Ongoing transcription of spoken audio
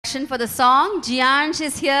introduction for the song. Jiansh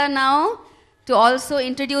is here now to also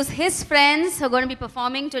introduce his friends who are going to be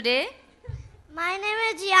performing today. My name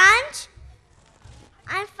is Jiansh.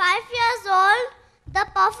 I'm 5 years old. The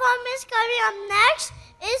performance coming up next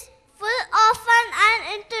is full of fun and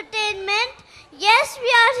entertainment. Yes,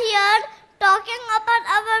 we are here talking about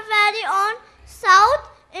our very own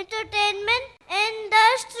South entertainment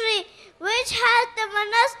industry, which has given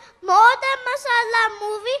us more than masala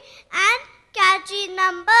movie and catchy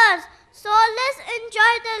numbers. So let's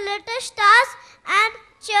enjoy the little stars and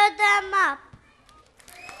cheer them up.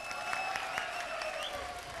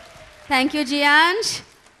 Thank you, Jiansh.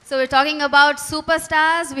 So we're talking about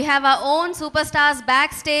superstars. We have our own superstars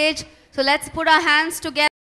backstage. So let's put our hands together.